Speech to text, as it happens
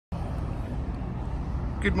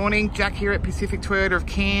Good morning, Jack here at Pacific Toyota of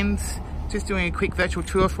Cairns. Just doing a quick virtual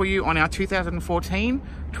tour for you on our 2014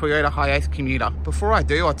 Toyota Hiace Commuter. Before I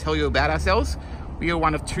do, I'll tell you about ourselves. We are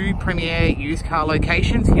one of two premier used car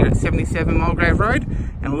locations here at 77 Mulgrave Road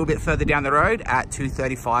and a little bit further down the road at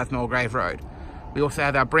 235 Mulgrave Road. We also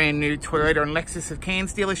have our brand new Toyota and Lexus of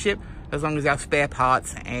Cairns dealership, as long as our spare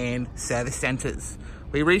parts and service centres.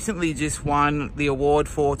 We recently just won the award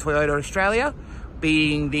for Toyota Australia,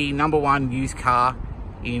 being the #1 used car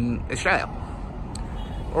in Australia.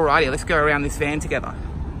 Alrighty, let's go around this van together.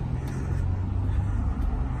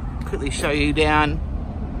 Quickly show you down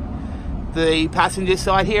the passenger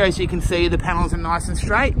side here. As you can see, the panels are nice and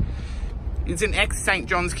straight. It's an ex-St.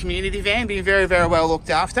 John's community van, being very, very well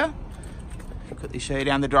looked after. Quickly show you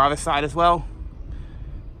down the driver's side as well.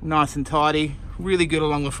 Nice and tidy, really good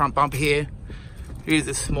along the front bumper here. Here's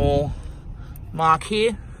a small mark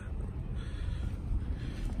here.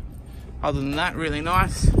 Other than that, really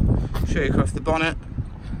nice. Show you across the bonnet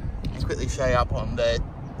and quickly show you up on the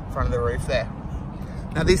front of the roof there.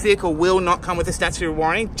 Now, this vehicle will not come with a statutory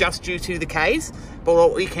warranty just due to the Ks, but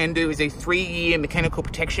what we can do is a 3-year mechanical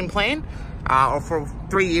protection plan or for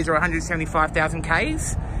 3 years or 175,000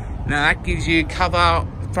 Ks. Now that gives you cover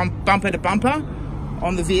from bumper to bumper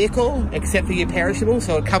on the vehicle, except for your perishables.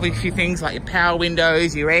 So it covers your things like your power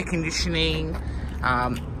windows, your air conditioning,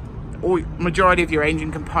 or majority of your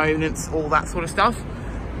engine components, all that sort of stuff.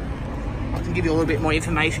 I can give you a little bit more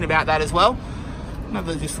information about that as well.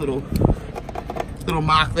 Another just little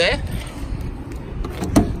mark there.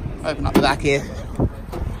 Open up the back here.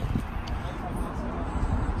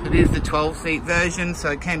 So it is the 12-seat version, so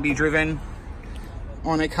it can be driven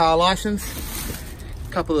on a car license.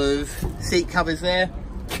 A couple of seat covers there.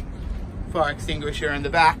 Fire extinguisher in the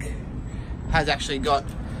back. Has actually got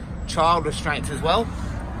child restraints as well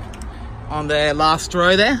on the last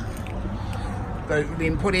row there. They've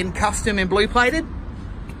been put in custom and blue plated.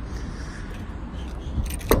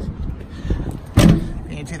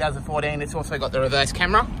 In 2014, it's also got the reverse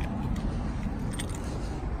camera.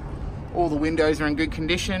 All the windows are in good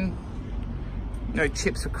condition. No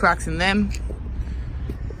chips or cracks in them.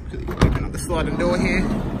 Open up the sliding door here.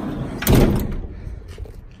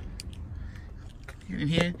 Get in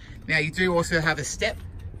here. Now you do also have a step.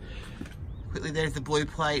 Quickly, there's the blue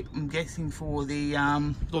plate, I'm guessing for the,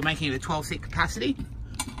 or making it a 12-seat capacity.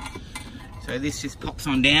 So this just pops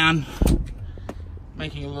on down,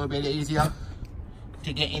 making it a little bit easier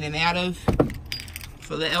to get in and out of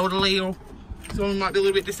for the elderly, or someone might be a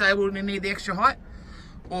little bit disabled and need the extra height,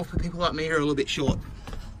 or for people like me who are a little bit short.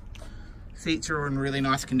 Seats are in really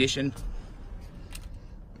nice condition.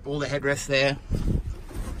 All the headrests there.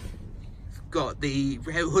 Got the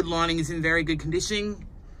hood lining is in very good condition.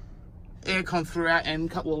 Aircon throughout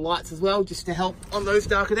and a couple of lights as well, just to help on those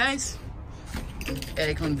darker days.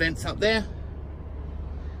 Aircon vents up there.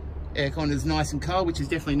 Aircon is nice and cold, which is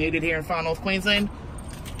definitely needed here in far north Queensland.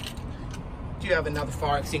 Do have another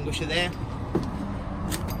fire extinguisher there.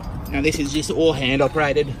 Now this is just all hand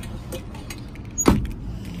operated.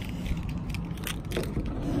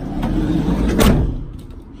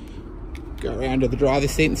 Go around to the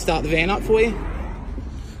driver's seat and start the van up for you.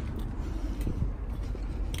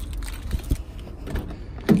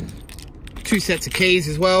 Two sets of keys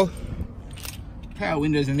as well. Power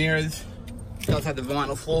windows and mirrors. It does have the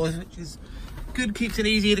vinyl floors, which is good, keeps it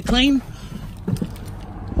easier to clean.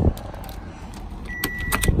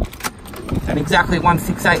 And exactly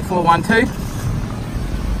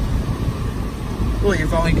 168412. All your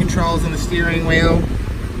volume controls on the steering wheel.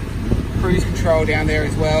 Cruise control down there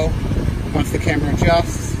as well. Once the camera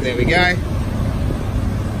adjusts, there we go.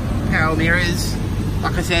 Power mirrors,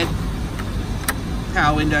 like I said.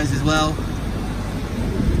 Power windows as well.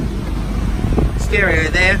 Stereo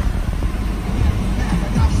there.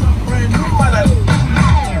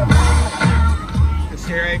 The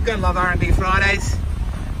stereo, gotta love R&B Fridays.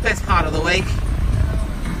 Best part of the week.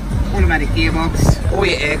 Automatic gearbox, all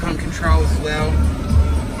your aircon controls as well.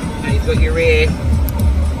 Now you've got your rear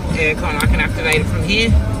aircon, I can activate it from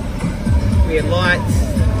here. Rear lights,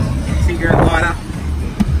 cigarette lighter.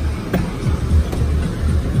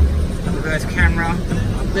 Reverse camera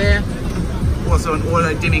up there. Also an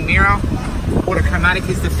auto dimming mirror. Autochromatic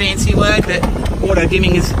is the fancy word, but auto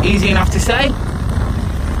dimming is easy enough to say.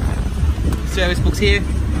 Service books here.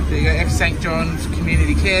 There you go, ex-St. John's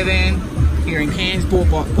community caravan here in Cairns,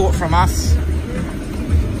 bought from us.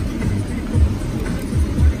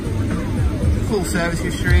 Full service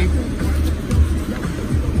history.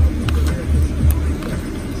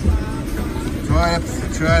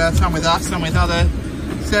 Toyota, some with us, some with other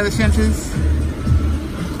service centres.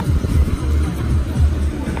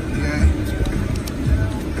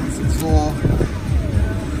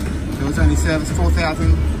 service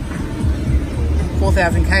 4,000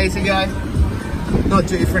 Ks ago. Not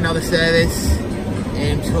due for another service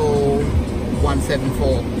until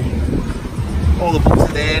 174. All the books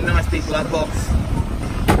are there, nice big glove box.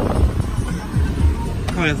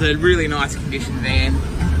 Kind of a really nice condition van.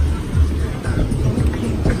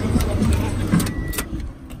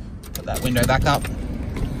 Put that window back up.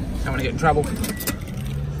 Don't want to get in trouble.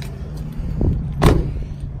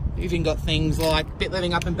 You've even got things like bit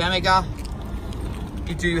letting up in Bamaga.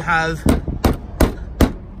 You do have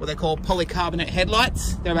what they call polycarbonate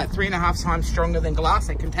headlights. They're about 3.5 times stronger than glass.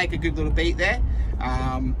 They can take a good little beat there.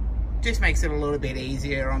 Just makes it a little bit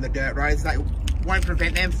easier on the dirt roads. They won't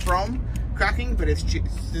prevent them from cracking, but it's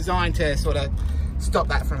designed to sort of stop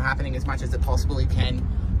that from happening as much as it possibly can.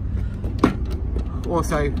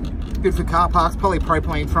 Also good for car parks.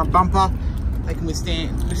 Polypropylene front bumper. They can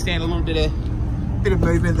withstand a little bit of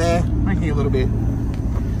movement there, making it a little bit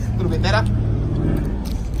better.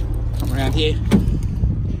 Come around here.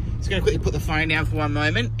 Just going to quickly put the phone down for one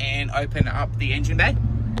moment and open up the engine bay.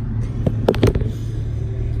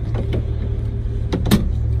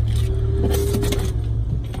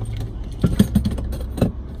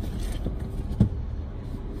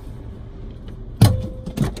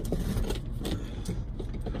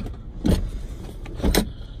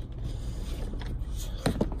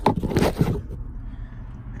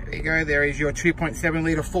 There is your 2.7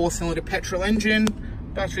 litre 4-cylinder petrol engine.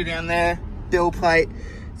 Battery down there, build plate.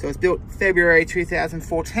 So it's built February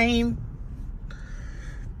 2014.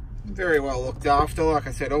 Very well looked after. Like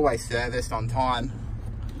I said, always serviced on time.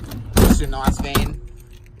 Just a nice van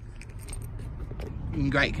in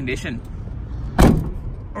great condition.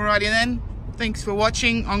 Alrighty then, thanks for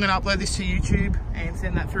watching. I'm going to upload this to YouTube and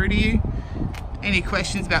send that through to you. Any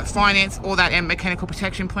questions about finance or that mechanical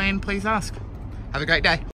protection plan, please ask. Have a great day.